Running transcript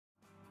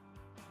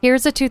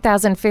Here's a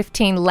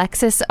 2015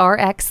 Lexus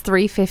RX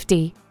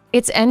 350.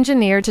 It's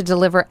engineered to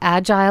deliver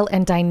agile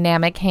and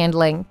dynamic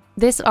handling.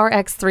 This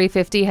RX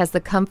 350 has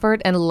the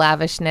comfort and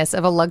lavishness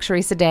of a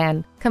luxury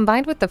sedan,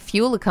 combined with the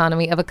fuel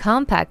economy of a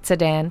compact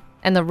sedan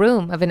and the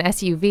room of an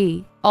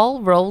SUV, all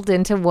rolled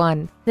into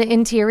one. The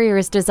interior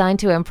is designed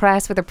to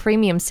impress with a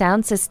premium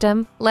sound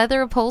system,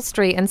 leather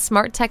upholstery, and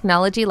smart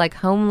technology like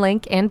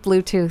HomeLink and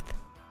Bluetooth.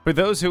 For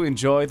those who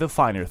enjoy the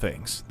finer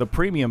things, the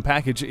premium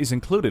package is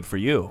included for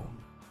you.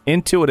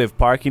 Intuitive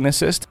Parking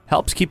Assist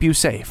helps keep you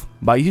safe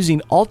by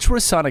using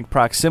ultrasonic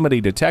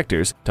proximity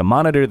detectors to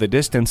monitor the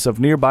distance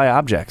of nearby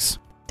objects.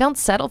 Don't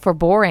settle for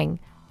boring.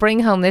 Bring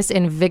home this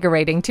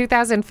invigorating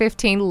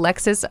 2015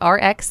 Lexus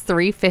RX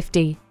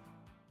 350.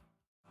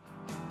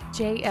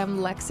 JM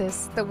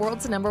Lexus, the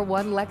world's #1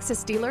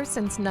 Lexus dealer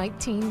since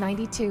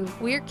 1992.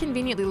 We're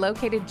conveniently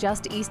located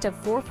just east of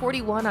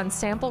 441 on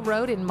Sample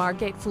Road in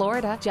Margate,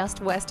 Florida,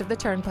 just west of the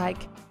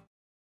Turnpike.